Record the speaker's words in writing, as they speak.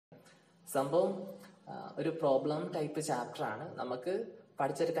സംഭവം ഒരു problem type chapter ആണ്. നമുക്ക്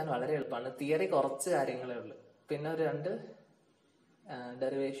പഠിച്ചെടുക്കാൻ വളരെ എളുപ്പമാണ്. തിയറി കുറച്ച് കാര്യങ്ങളേ ഉള്ളൂ. പിന്നെ ഒരു 2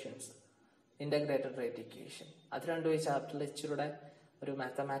 ഡെറിവേഷൻസ്, ഇന്റഗ്രേറ്റഡ് റേറ്റ് ഇക്വേഷൻ, അത് രണ്ടും ഈ ചാപ്റ്ററിൽ ഇച്ചിരൂടെ ഒരു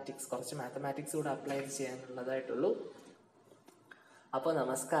കുറച്ച് മാത്തമാറ്റിക്സ് കൂടെ അപ്ലൈ ചെയ്യാനുള്ളതായിട്ടുള്ളൂ. അപ്പോൾ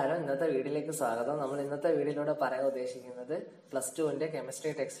നമസ്കാരം, ഇന്നത്തെ വീഡിയോയിലേക്ക് സ്വാഗതം. നമ്മൾ ഇന്നത്തെ വീഡിയോയിലൂടെ പറയാൻ ഉദ്ദേശിക്കുന്നത് +2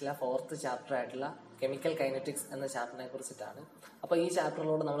 കെമിസ്ട്രി ടെക്സ്റ്റിലെ 4th ചാപ്റ്റർ ആയിട്ടുള്ള കെമിക്കൽ കൈനറ്റിക്സ് എന്ന ചാപ്റ്ററിനെ കുറിച്ചിട്ടാണ്. അപ്പോൾ ഈ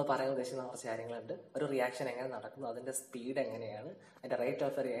ചാപ്റ്ററിലൂടെ നമ്മൾ പറയാൻ ഉദ്ദേശിക്കുന്ന കുറച്ച് കാര്യങ്ങളുണ്ട്. ഒരു റിയാക്ഷൻ എങ്ങനെ നടക്കുന്നു, അതിന്റെ സ്പീഡ് എങ്ങനെയാണ്, അതിന്റെ റേറ്റ്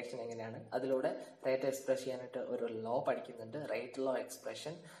ഓഫ് എ റിയാക്ഷൻ എങ്ങനെയാണ്, അതിലൂടെ റേറ്റ് എക്സ്പ്രസ് ചെയ്യാനായിട്ട് ഒരു ലോ പഠിക്കുന്നുണ്ട്, rate law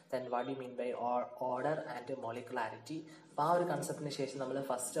expression. Then what you mean by order and molecularity. അപ്പോൾ ആ ഒരു കൺസെപ്റ്റിന് ശേഷം നമ്മൾ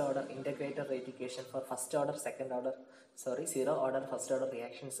first order integrated rate equation for zero order first order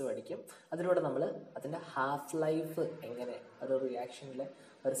reactions പഠിക്കും. അതിലൂടെ നമ്മൾ അതിന്റെ ഹാഫ് ലൈഫ് എങ്ങനെ ഒരു റിയാക്ഷനിലെ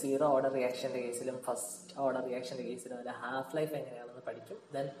ഒരു സീറോ ഓർഡർ റിയാക്ഷന്റെ കേസിലും ഫസ്റ്റ് ഓർഡർ റിയാക്ഷന്റെ കേസിലും അതിന്റെ ഹാഫ് ലൈഫ് എങ്ങനെയാണെന്ന് പഠിക്കും.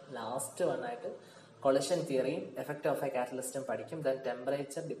 ദെൻ ലാസ്റ്റ് ആയിട്ട് കൊളിഷൻ തിയറിയും എഫക്ട് ഓഫ് എ കാറ്റലിസ്റ്റും പഠിക്കും. Then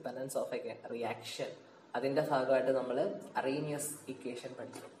temperature dependence of A reaction, അതിന്റെ ഭാഗമായിട്ട് നമ്മൾ അറീനിയസ് ഇക്വേഷൻ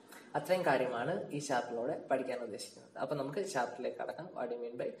പഠിക്കും. അത്രയും കാര്യമാണ് ഈ ചാപ്റ്ററിലൂടെ പഠിക്കാൻ ഉദ്ദേശിക്കുന്നത്. അപ്പൊ നമുക്ക് ചാപ്റ്ററിലേക്ക് കടക്കാം. What you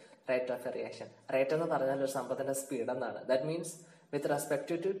mean by rate of A reaction? Rate എന്ന് പറഞ്ഞാൽ ഒരു സംഭവത്തിന്റെ സ്പീഡ് എന്നാണ്. That means with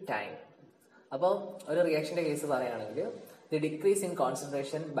respect to time. അപ്പോൾ ഒരു റിയാക്ഷന്റെ കേസ് പറയുകയാണെങ്കിൽ the decrease in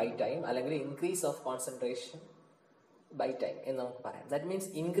concentration by time അല്ലെങ്കിൽ increase of concentration by time എന്ന് നമുക്ക് പറയാം. That means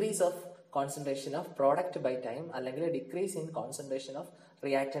increase of concentration of product buy time അല്ലെങ്കിൽ decrease in concentration of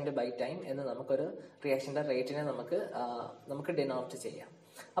reactant by time എന്ന് നമുക്കൊരു റിയാക്ഷന്റെ റേറ്റിനെ നമുക്ക് ഡിനോട്ട് ചെയ്യാം.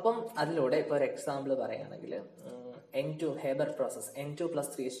 അപ്പം അതിലൂടെ ഇപ്പോൾ ഒരു എക്സാമ്പിൾ പറയുകയാണെങ്കിൽ N2 Haber process N2 +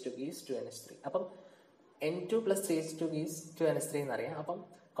 3 gives 2NH3. അപ്പം N2 + 3 gives 2NH3 എന്നറിയാം. അപ്പം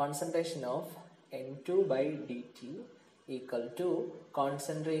concentration of N2 by dt equal to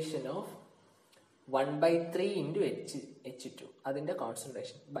concentration of 1/3 into H2, അതിന്റെ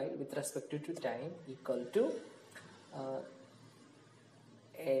concentration by with respect to time equal to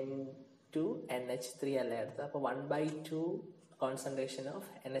N2 NH3 അല്ലേ അടുത്ത്. അപ്പോൾ 1/2 concentration of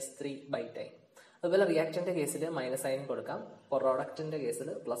NH3 by time. അതുപോലെ റിയാക്ടന്റെ കേസിൽ -sign കൊടുക്കാം, പ്രോഡക്റ്റിന്റെ കേസിൽ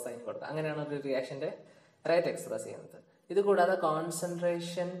 +സൈൻ കൊടുക്കാം. അങ്ങനെയാണ് ഒരു റിയാക്ഷന്റെ റേറ്റ് എക്സ്പ്രസ് ചെയ്യുന്നത്. ഇത് കൂടാതെ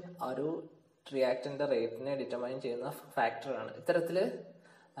കോൺസെൻട്രേഷൻ ഒരു റിയാക്ടന്റെ റേറ്റിനെ ഡിറ്റർമൈൻ ചെയ്യുന്ന ഫാക്ടറാണ്. ഇത്തരത്തില്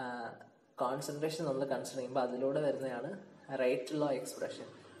കോൺസെൻട്രേഷൻ നമ്മൾ കൺസിഡർ ചെയ്യുമ്പോൾ അതിലൂടെ വരുന്നതാണ് rate law expression.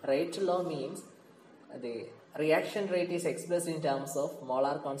 Rate law means the reaction rate is expressed in terms of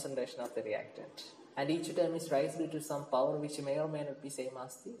molar concentration of the reactant, and each term is raised due to some power which may or may not be same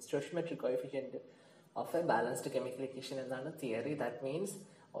as the stoichiometric coefficient of a balanced chemical equation എന്നാണ് theory. That means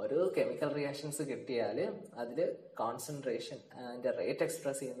ഒരു chemical reactions കിട്ടിയാൽ അതിൽ concentration അതിന്റെ rate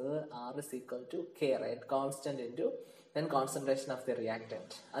express ചെയ്യുന്നത് R is equal to K, rate constant into then concentration of the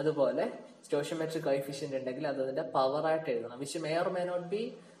reactant. അതുപോലെ stoichiometric coefficient ഉണ്ടെങ്കിൽ അത് അതിന്റെ പവർ ആയിട്ട് എഴുതണം, which may or may not be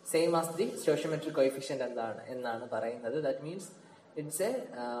same as the stoichiometric coefficient എന്നാണ് പറയുന്നത്. That means it's A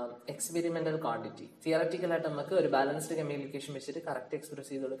experimental quantity. Theoretical ആയിട്ട് നമുക്ക് ഒരു ബാലൻസ്ഡ് കെമിക്കൽ ഇക്വേഷൻ വെച്ചിട്ട് കറക്റ്റ് എക്സ്പ്രസ്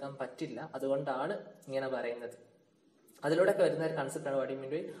ചെയ്ത് കൊടുക്കാൻ പറ്റില്ല. അതുകൊണ്ടാണ് ഇങ്ങനെ പറയുന്നത്. അതിലൂടെ വരുന്ന ഒരു കൺസെപ്റ്റ് ആണ് what you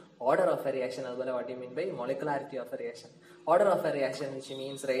mean by order of A reaction, അതുപോലെ what you mean by molecularity of A reaction. Order of A reaction which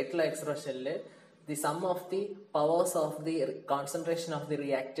means റേറ്റിലെ എക്സ്പ്രഷനിൽ the sum of the powers of the concentration of the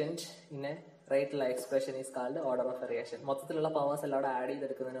reactant in a rate law expression is called order of a reaction. മൊത്തത്തിലുള്ള powers എല്ലാം add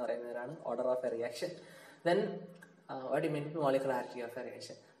ചെയ്തെടുക്കുന്നതിന് പറയുന്നവരാണ് order of A reaction. Then what you mean by molecularity of A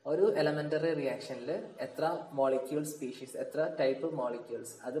reaction? ഒരു elementary റിയാക്ഷനിൽ എത്ര molecule species, എത്ര type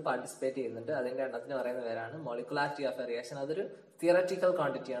molecules അത് participate ചെയ്യുന്നുണ്ട്, അതിന്റെ എണ്ണത്തിന് പറയുന്ന പേരാണ് മോളിക്കുലാരിറ്റി ഓഫ് എ റിയാക്ഷൻ. അതൊരു തിയററ്റിക്കൽ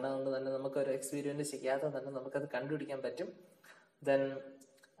ക്വാണ്ടിറ്റിയാണ്. അതുകൊണ്ട് തന്നെ നമുക്കൊരു എക്സ്പീരിയൻസ് ചെയ്യാതെ തന്നെ നമുക്കത് കണ്ടുപിടിക്കാൻ പറ്റും. ദെൻ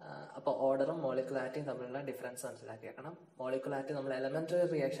അപ്പോൾ ഓർഡറും മോളിക്കുലാരിറ്റിയും തമ്മിലുള്ള ഡിഫറൻസ് മനസ്സിലാക്കിയേക്കണം. മോളിക്കുലാരിറ്റി നമ്മൾ എലമെന്ററി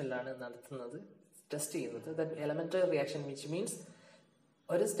റിയാക്ഷനിലാണ് നടത്തുന്നത്, ടെസ്റ്റ് ചെയ്യുന്നത്. Then elementary reaction which means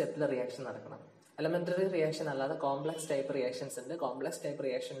ഒരു സ്റ്റെപ്പിൽ റിയാക്ഷൻ നടക്കണം. എലമെന്ററി റിയാക്ഷൻ അല്ലാതെ കോംപ്ലക്സ് ടൈപ്പ് റിയാക്ഷൻസ് ഉണ്ട്. കോംപ്ലക്സ് ടൈപ്പ്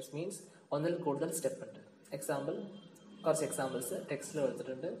റിയാക്ഷൻസ് മീൻസ് ഒന്നിൽ കൂടുതൽ സ്റ്റെപ്പ് ഉണ്ട്. കുറച്ച് എക്സാമ്പിൾസ് ടെക്സ്റ്റിൽ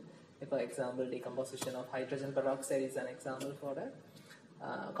കൊടുത്തിട്ടുണ്ട്. ഇപ്പോൾ example decomposition of hydrogen peroxide is an example for A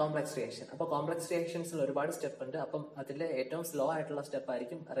complex reaction. അപ്പോൾ കോംപ്ലക്സ് റിയാക്ഷൻസിൽ ഒരുപാട് സ്റ്റെപ്പ് ഉണ്ട്. അപ്പം അതിലെ ഏറ്റവും സ്ലോ ആയിട്ടുള്ള സ്റ്റെപ്പ്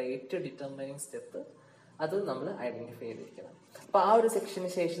ആയിരിക്കും റേറ്റ് ഡിറ്റർമിനിങ് സ്റ്റെപ്പ്. അത് നമ്മൾ ഐഡന്റിഫൈ ചെയ്തിരിക്കണം. അപ്പൊ ആ ഒരു സെക്ഷന്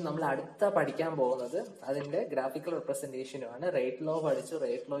ശേഷം നമ്മൾ അടുത്ത പഠിക്കാൻ പോകുന്നത് അതിന്റെ ഗ്രാഫിക്കൽ റെപ്രസെന്റേഷനുമാണ്. റേറ്റ് ലോ പഠിച്ചു.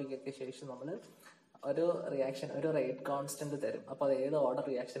 റേറ്റ് ലോയ്ക്കൊക്കെ ശേഷം നമ്മൾ ഒരു റിയാക്ഷൻ ഒരു റേറ്റ് കോൺസ്റ്റന്റ് തരും. അപ്പോൾ അത് ഏത് ഓർഡർ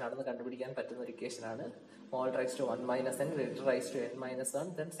റിയാക്ഷൻ ആണെന്ന് കണ്ടുപിടിക്കാൻ പറ്റുന്ന ഒരു ഇക്വേഷൻ ആണ് മോൾ raise to 1 - n rate raise to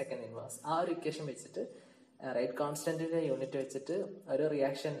n-1 then second inverse. ആ ഒരു ഇക്വേഷൻ വെച്ചിട്ട് റേറ്റ് കോൺസ്റ്റന്റിന്റെ യൂണിറ്റ് വെച്ചിട്ട് ഒരു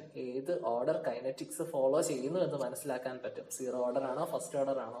റിയാക്ഷൻ ഏത് ഓർഡർ കൈനറ്റിക്സ് ഫോളോ ചെയ്യുന്നു എന്ന് മനസ്സിലാക്കാൻ പറ്റും. സീറോ ഓർഡർ ആണോ ഫസ്റ്റ്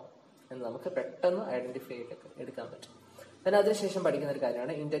ഓർഡർ ആണോ എന്ന് നമുക്ക് പെട്ടെന്ന് ഐഡന്റിഫൈ എടുക്കാൻ പറ്റും. then അതിനുശേഷം പഠിക്കുന്ന ഒരു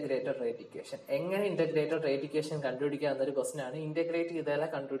കാര്യമാണ് ഇന്റഗ്രേറ്റഡ് റേറ്റ് ഇക്വേഷൻ. എങ്ങനെ ഇന്റഗ്രേറ്റഡ് റേറ്റ് ഇക്വേഷൻ കണ്ടുപിടിക്കുക എന്നൊരു ക്വസ്റ്റൻ ആണ്. ഇന്റഗ്രേറ്റ് ചെയ്താലേ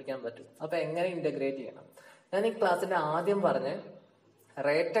കണ്ടുപിടിക്കാൻ പറ്റും. അപ്പൊ എങ്ങനെ ഇന്റഗ്രേറ്റ് ചെയ്യണം? ഞാൻ ഈ ക്ലാസ്സിന്റെ ആദ്യം പറഞ്ഞ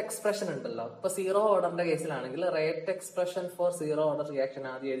റേറ്റ് എക്സ്പ്രഷൻ ഉണ്ടല്ലോ. ഇപ്പൊ സീറോ ഓർഡറിന്റെ കേസിലാണെങ്കിൽ rate expression for zero order reaction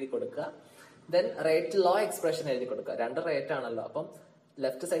ആദ്യം എഴുതി കൊടുക്കുക. ദെൻ റേറ്റ് ലോ എക്സ്പ്രഷൻ എഴുതി കൊടുക്കുക. രണ്ട് റേറ്റ് ആണല്ലോ, അപ്പം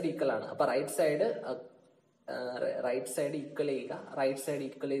ലെഫ്റ്റ് സൈഡ് ഈക്വൽ ആണ്. അപ്പൊ റൈറ്റ് സൈഡ് ഈക്വൽ ചെയ്യുക. റൈറ്റ് സൈഡ്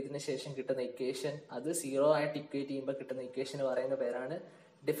ഈക്വൽ ചെയ്തതിനു ശേഷം കിട്ടുന്ന ഇക്വേഷൻ, അത് സീറോ ആയിട്ട് ഇക്വേറ്റ് ചെയ്യുമ്പോൾ കിട്ടുന്ന ഇക്വേഷൻ പറയുന്ന പേരാണ്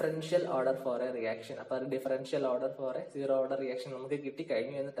differential order for A reaction. അപ്പൊ അത് differential order for A zero order reaction നമുക്ക്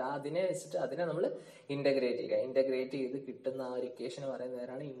കിട്ടിക്കഴിഞ്ഞു. എന്നിട്ട് അതിനെ വെച്ചിട്ട് അതിനെ നമ്മൾ ഇന്റഗ്രേറ്റ് ചെയ്യുക. ഇന്റഗ്രേറ്റ് ചെയ്ത് കിട്ടുന്ന ആ ഒരു ഇക്വേഷൻ പറയുന്ന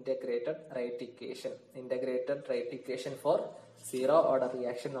പേരാണ് integrated rate equation. Integrated rate equation for zero order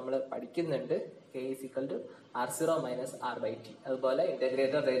reaction നമ്മൾ പഠിക്കുന്നുണ്ട്. K is equal to R0 minus R/T. അതുപോലെ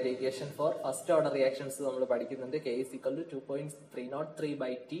integrated rate equation for first order reactions നമ്മൾ പഠിക്കുന്നുണ്ട്. K is equal to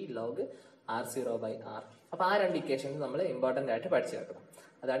 2.303/T log R0/R. അപ്പൊ ആ രണ്ട് equations നമ്മൾ important ആയിട്ട് പഠിച്ചു വെക്കണം.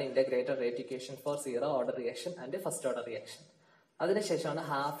 അതാണ് integrated rate equation for zero order reaction and first order reaction. അതിനുശേഷമാണ്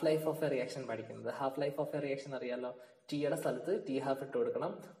half life of A reaction പഠിക്കുന്നത്. Half life of A reaction അറിയാലോ. ടിയുടെ സ്ഥലത്ത് T½ ഇട്ട്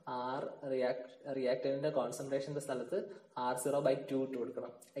കൊടുക്കണം. റിയാക്ടന്റിന്റെ കോൺസെൻട്രേഷന്റെ സ്ഥലത്ത് R0/2 ഇട്ട്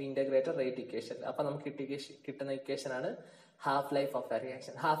കൊടുക്കണം ഇന്റഗ്രേറ്റഡ് റേറ്റ് ഇക്വേഷൻ. അപ്പൊ നമുക്ക് കിട്ടുന്ന ഇക്വേഷൻ ആണ് half life of A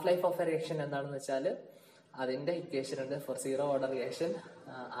reaction. Half life of A reaction എന്താണെന്ന് വെച്ചാൽ അതിന്റെ ഇക്വേഷൻ ഉണ്ട് four zero order reaction.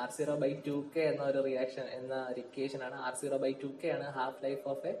 R0/2K എന്ന ഒരു റിയാക്ഷൻ എന്ന ഒരു ഇക്വേഷൻ ആണ്. R0/2K ആണ് half life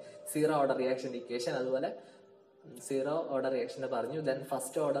of A zero order റിയാക്ഷന്റെ equation. അതുപോലെ സീറോ ഓർഡർ റിയാക്ഷന്റെ പറഞ്ഞു. Then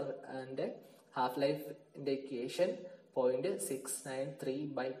first order and half ലൈഫിന്റെ ഇക്വേഷൻ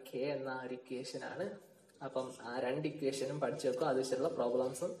 0.693/K എന്ന ഒരു ഇക്വേഷൻ ആണ്. അപ്പം ആ രണ്ട് ഇക്വേഷനും പഠിച്ചു വെക്കും. അത് വെച്ചുള്ള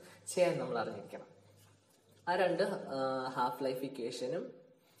പ്രോബ്ലംസും ചെയ്യാൻ നമ്മൾ അറിഞ്ഞിരിക്കണം. ആ രണ്ട് ഹാഫ് ലൈഫ്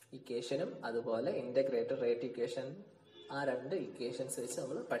ഇക്വേഷനും അതുപോലെ ഇന്റഗ്രേറ്റഡ് റേറ്റ് ഇക്വേഷൻ, ആ രണ്ട് ഇക്വേഷൻസ് വെച്ച്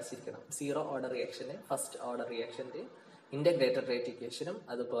നമ്മൾ പഠിച്ചിരിക്കണം. Zero order റിയാക്ഷന് first order റിയാക്ഷന്റെ integrated rate ഇക്വേഷനും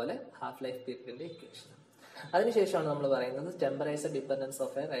അതുപോലെ ഹാഫ് ലൈഫ് പീരിയഡിന്റെ ഇക്വേഷനും. അതിനുശേഷമാണ് നമ്മൾ പറയുന്നത് temperature dependence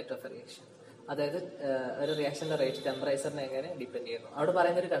of A rate of A reaction. അതായത് ഒരു റിയാക്ഷന്റെ റേറ്റ് ടെമ്പറേച്ചറിനെ എങ്ങനെ ഡിപ്പെൻഡ് ചെയ്യുന്നു. അവിടെ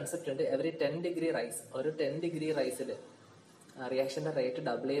പറയുന്ന ഒരു കൺസെപ്റ്റ് ഉണ്ട്. എവറി 10 ഡിഗ്രി റൈസ്, ഒരു 10 ഡിഗ്രി റൈസിൽ റിയാക്ഷന്റെ റേറ്റ്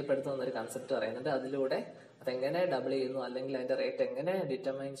ഡബിൾ ചെയ്യപ്പെടുത്തുന്ന എന്നൊരു കൺസെപ്റ്റ് പറയുന്നുണ്ട്. അതിലൂടെ അതെങ്ങനെ ഡബിൾ ചെയ്യുന്നു അല്ലെങ്കിൽ അതിന്റെ റേറ്റ് എങ്ങനെ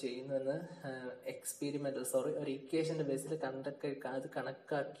ഡിറ്റർമൈൻ ചെയ്യുന്നു എന്ന് ഒരു ഇക്വേഷന്റെ ബേസിൽ അത്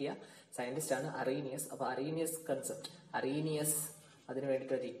കണക്കാക്കിയ സയന്റിസ്റ്റ് ആണ് അറീനിയസ്. അപ്പൊ അറീനിയസ് അതിനു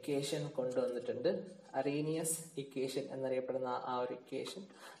വേണ്ടിയിട്ട് ഒരു ഇക്വേഷൻ കൊണ്ടുവന്നിട്ടുണ്ട്. അറീനിയസ് ഇക്വേഷൻ എന്നറിയപ്പെടുന്ന ആ ഒരു ഇക്വേഷൻ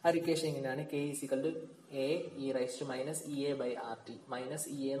ഇങ്ങനെയാണ്. K is equal to Ae⁻ minus EA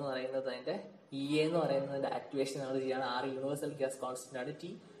എന്ന് പറയുന്നത് അതിന്റെ ആക്ടിവേഷൻ നമ്മൾ ചെയ്യാണ്. R യൂണിവേഴ്സൽ ഗ്യാസ് കോൺസ്റ്റന്റ് ആണ്. T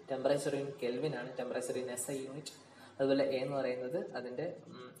ടെമ്പറേച്ചർ ഇൻ കെൽവിൻ ആണ്, ടെമ്പറേച്ചർ ഇൻ SI യൂണിറ്റ്. അതുപോലെ A എന്ന് പറയുന്നത് അതിന്റെ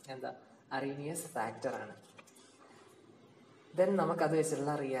അറീനിയസ് ഫാക്ടർ ആണ്. ദെൻ നമുക്കത്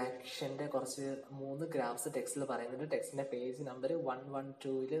വെച്ചിട്ടുള്ള റിയാക്ഷന്റെ കുറച്ച് 3 ഗ്രാഫ്സ് ടെക്സ്റ്റിൽ പറയുന്നുണ്ട്. ടെക്സ്റ്റിന്റെ പേജ് നമ്പർ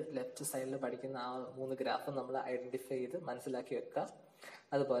 112 ലെഫ്റ്റ് സൈഡിൽ പഠിക്കുന്ന ആ 3 ഗ്രാഫ് നമ്മൾ ഐഡന്റിഫൈ ചെയ്ത് മനസ്സിലാക്കി വെക്കുക.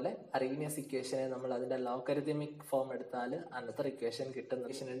 അതുപോലെ അറീനിയസ് ഇക്വേഷനെ നമ്മൾ അതിന്റെ ലോഗരിതമിക് ഫോം എടുത്താൽ അന്നത്തെ ഇക്വേഷൻ കിട്ടുന്ന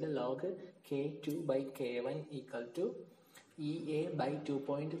ഇക്വേഷൻ ഉണ്ട്. Log K2/K1 equal to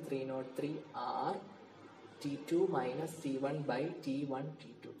EA/2.303 R T2 minus T1/T1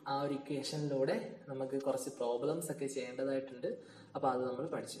 T2. ആ ഒരു ഇക്വേഷനിലൂടെ നമുക്ക് കുറച്ച് പ്രോബ്ലംസ് ഒക്കെ ചെയ്യേണ്ടതായിട്ടുണ്ട്. അപ്പൊ അത് നമ്മൾ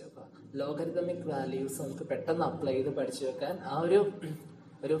പഠിച്ചു വെക്കുക. ലോഗരിതമിക് വാല്യൂസ് നമുക്ക് പെട്ടെന്ന് അപ്ലൈ ചെയ്ത് പഠിച്ചു വെക്കാൻ ആ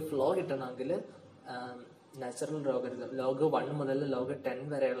ഒരു ഫ്ലോ കിട്ടണമെങ്കിൽ നാച്ചുറൽ ലോഗരിതം ലോഗ് 1 മുതൽ ലോഗ് 10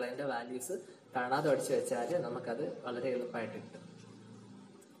 വരെയുള്ളതിന്റെ വാല്യൂസ് കാണാതെ പഠിച്ചു വെച്ചാൽ നമുക്കത് വളരെ എളുപ്പമായിട്ട് കിട്ടും.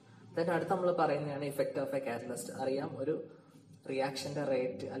 then അടുത്ത് നമ്മൾ പറയുന്നതാണ് ഇഫക്റ്റ് ഓഫ് എ കാറ്റലിസ്റ്റ്. അറിയാം, ഒരു റിയാക്ഷന്റെ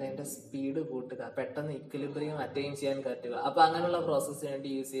റേറ്റ് അല്ലെങ്കിൽ സ്പീഡ് കൂട്ടുക, പെട്ടെന്ന് ഇക്വിലിബ്രിയം അറ്റൈൻ ചെയ്യാൻ പറ്റുക. അപ്പൊ അങ്ങനെയുള്ള പ്രോസസ്സിന് വേണ്ടി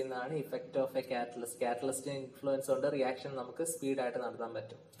യൂസ് ചെയ്യുന്നതാണ് effect of A catalyst. കാറ്റലിസ്റ്റിന്റെ influence കൊണ്ട് റിയാക്ഷൻ നമുക്ക് സ്പീഡായിട്ട് നടത്താൻ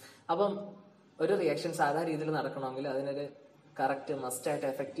പറ്റും. അപ്പം ഒരു റിയാക്ഷൻ സാധാരണ രീതിയിൽ നടക്കണമെങ്കിൽ അതിനൊരു കറക്റ്റ് മസ്റ്റായിട്ട്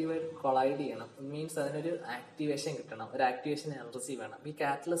എഫക്റ്റീവായിട്ട് കൊളൈഡ് ചെയ്യണം. മീൻസ് അതിനൊരു ആക്ടിവേഷൻ കിട്ടണം, ഒരു ആക്ടിവേഷൻ എനർജി വേണം. ഈ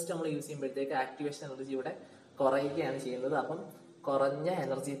കാറ്റലിസ്റ്റ് നമ്മൾ യൂസ് ചെയ്യുമ്പോഴത്തേക്ക് ആക്ടിവേഷൻ എനർജി ഇവിടെ കുറയുകയാണ് ചെയ്യുന്നത്. അപ്പം കുറഞ്ഞ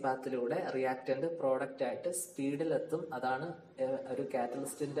എനർജി പാത്തിലൂടെ റിയാക്ടന്റ് പ്രോഡക്റ്റ് ആയിട്ട് സ്പീഡിലെത്തും. അതാണ് ഒരു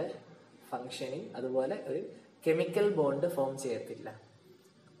കാറ്റലിസ്റ്റിന്റെ ഫങ്ഷനിങ്. അതുപോലെ ഒരു കെമിക്കൽ ബോണ്ട് ഫോം ചെയ്യത്തില്ല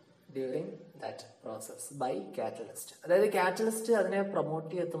during that process by catalyst. അതായത് കാറ്റലിസ്റ്റ് അതിനെ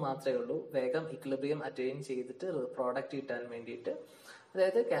പ്രൊമോട്ട് ചെയ്ത് മാത്രമേ ഉള്ളൂ, വേഗം ഇക്വിലിബ്രിയം അറ്റൈൻ ചെയ്തിട്ട് പ്രോഡക്റ്റ് കിട്ടാൻ വേണ്ടിയിട്ട്.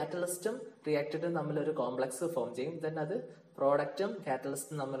 അതായത് കാറ്റലിസ്റ്റും റിയാക്ടന്റും തമ്മിലൊരു കോംപ്ലക്സ് ഫോം ചെയ്യും. ദെൻ അത് പ്രോഡക്റ്റും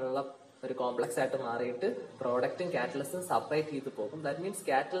കാറ്റലിസ്റ്റും തമ്മിലുള്ള ഒരു കോംപ്ലക്സ് ആയിട്ട് മാറിയിട്ട് പ്രോഡക്റ്റും കാറ്റലിസ്റ്റും സെപ്പറേറ്റ് ചെയ്ത് പോകും. ദാറ്റ് മീൻസ്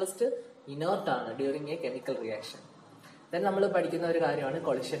കാറ്റലിസ്റ്റ് ഇനേർട്ട് ആണ് during A chemical reaction. Then നമ്മൾ പഠിക്കുന്ന ഒരു കാര്യമാണ്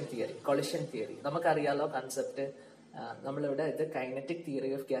കൊളിഷൻ തിയറി. നമുക്കറിയാലോ കൺസെപ്റ്റ്, നമ്മളിവിടെ ഇത് കൈനറ്റിക് തിയറി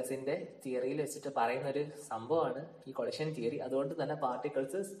ഓഫ് ഗ്യാസിന്റെ തിയറിയിൽ വെച്ചിട്ട് പറയുന്ന ഒരു സംഭവമാണ് ഈ കൊളിഷൻ തിയറി. അതുകൊണ്ട് തന്നെ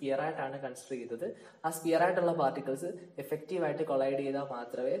പാർട്ടിക്കിൾസ് സ്പിയർ ആയിട്ടാണ് കൺസിഡർ ചെയ്തത്. ആ സ്പിയർ ആയിട്ടുള്ള പാർട്ടിക്കിൾസ് എഫക്റ്റീവ് ആയിട്ട് കൊളൈഡ് ചെയ്താൽ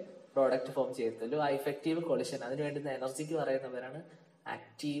മാത്രമേ പ്രോഡക്റ്റ് ഫോം ചെയ്യത്തുള്ളൂ. ആ എഫക്റ്റീവ് കൊളിഷൻ, അതിന് വേണ്ടുന്ന എനർജിക്ക് പറയുന്നവരാണ്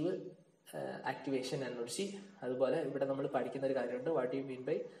ആക്ടിവേഷൻ എനർജി. അതുപോലെ ഇവിടെ നമ്മൾ പഠിക്കുന്ന ഒരു കാര്യമുണ്ട്, what you mean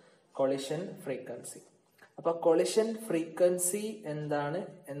by collision frequency. അപ്പൊ കൊളിഷൻ ഫ്രീക്വൻസി എന്താണ്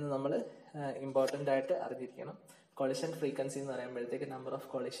എന്ന് നമ്മൾ ഇമ്പോർട്ടൻ്റ് ആയിട്ട് അറിഞ്ഞിരിക്കണം. കൊളിഷൻ ഫ്രീക്വൻസി എന്ന് പറയുമ്പോഴത്തേക്ക് number of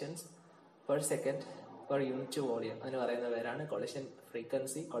collisions per second per unit volume, അതിന് പറയുന്ന പേരാണ് കൊളിഷൻ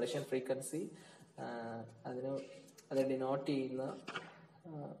ഫ്രീക്വൻസി. കൊളിഷൻ ഫ്രീക്വൻസി അത് ഡിനോട്ട് ചെയ്യുന്ന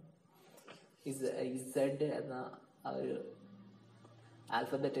ഇസഡ് എന്ന ആ ഒരു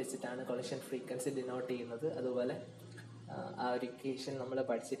ആൽഫബറ്റ് വെച്ചിട്ടാണ് കൊളിഷൻ ഫ്രീക്വൻസി ഡിനോട്ട് ചെയ്യുന്നത്. അതുപോലെ ആ ഒരു ഇക്വേഷൻ നമ്മൾ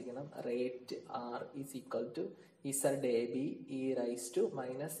പഠിച്ചിരിക്കണം. Rate R is equal to Z A B E raise to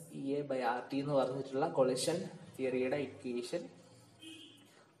minus E A by R T എന്ന് പറഞ്ഞിട്ടുള്ള കൊളിഷൻ തിയറിയുടെ ഇക്വേഷൻ.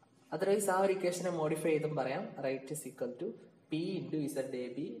 അതർവൈസ് ആ ഒരു ഇക്വേഷനെ മോഡിഫൈ ചെയ്തും പറയാം. Rate is equal to P into Z A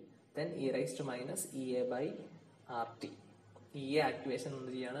B then E raise to minus E A by R T. E A activation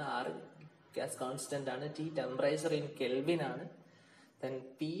എനർജിയാണ്, R gas constant ആണ്, T temperature in kelvin ആണ്. Then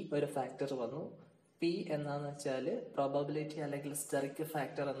P ഒരു factor വന്നു. P എന്താന്ന് വെച്ചാൽ probability അല്ലെങ്കിൽ steric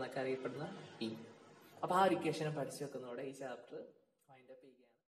factor എന്നൊക്കെ അറിയപ്പെടുന്ന പി. അപ്പൊ ആ ഒരു ഇക്വേഷനെ പഠിച്ചു വെക്കുന്നതോടെ ഈ ചാപ്റ്റർ വൈൻഡ് അപ്പ് ചെയ്യുക.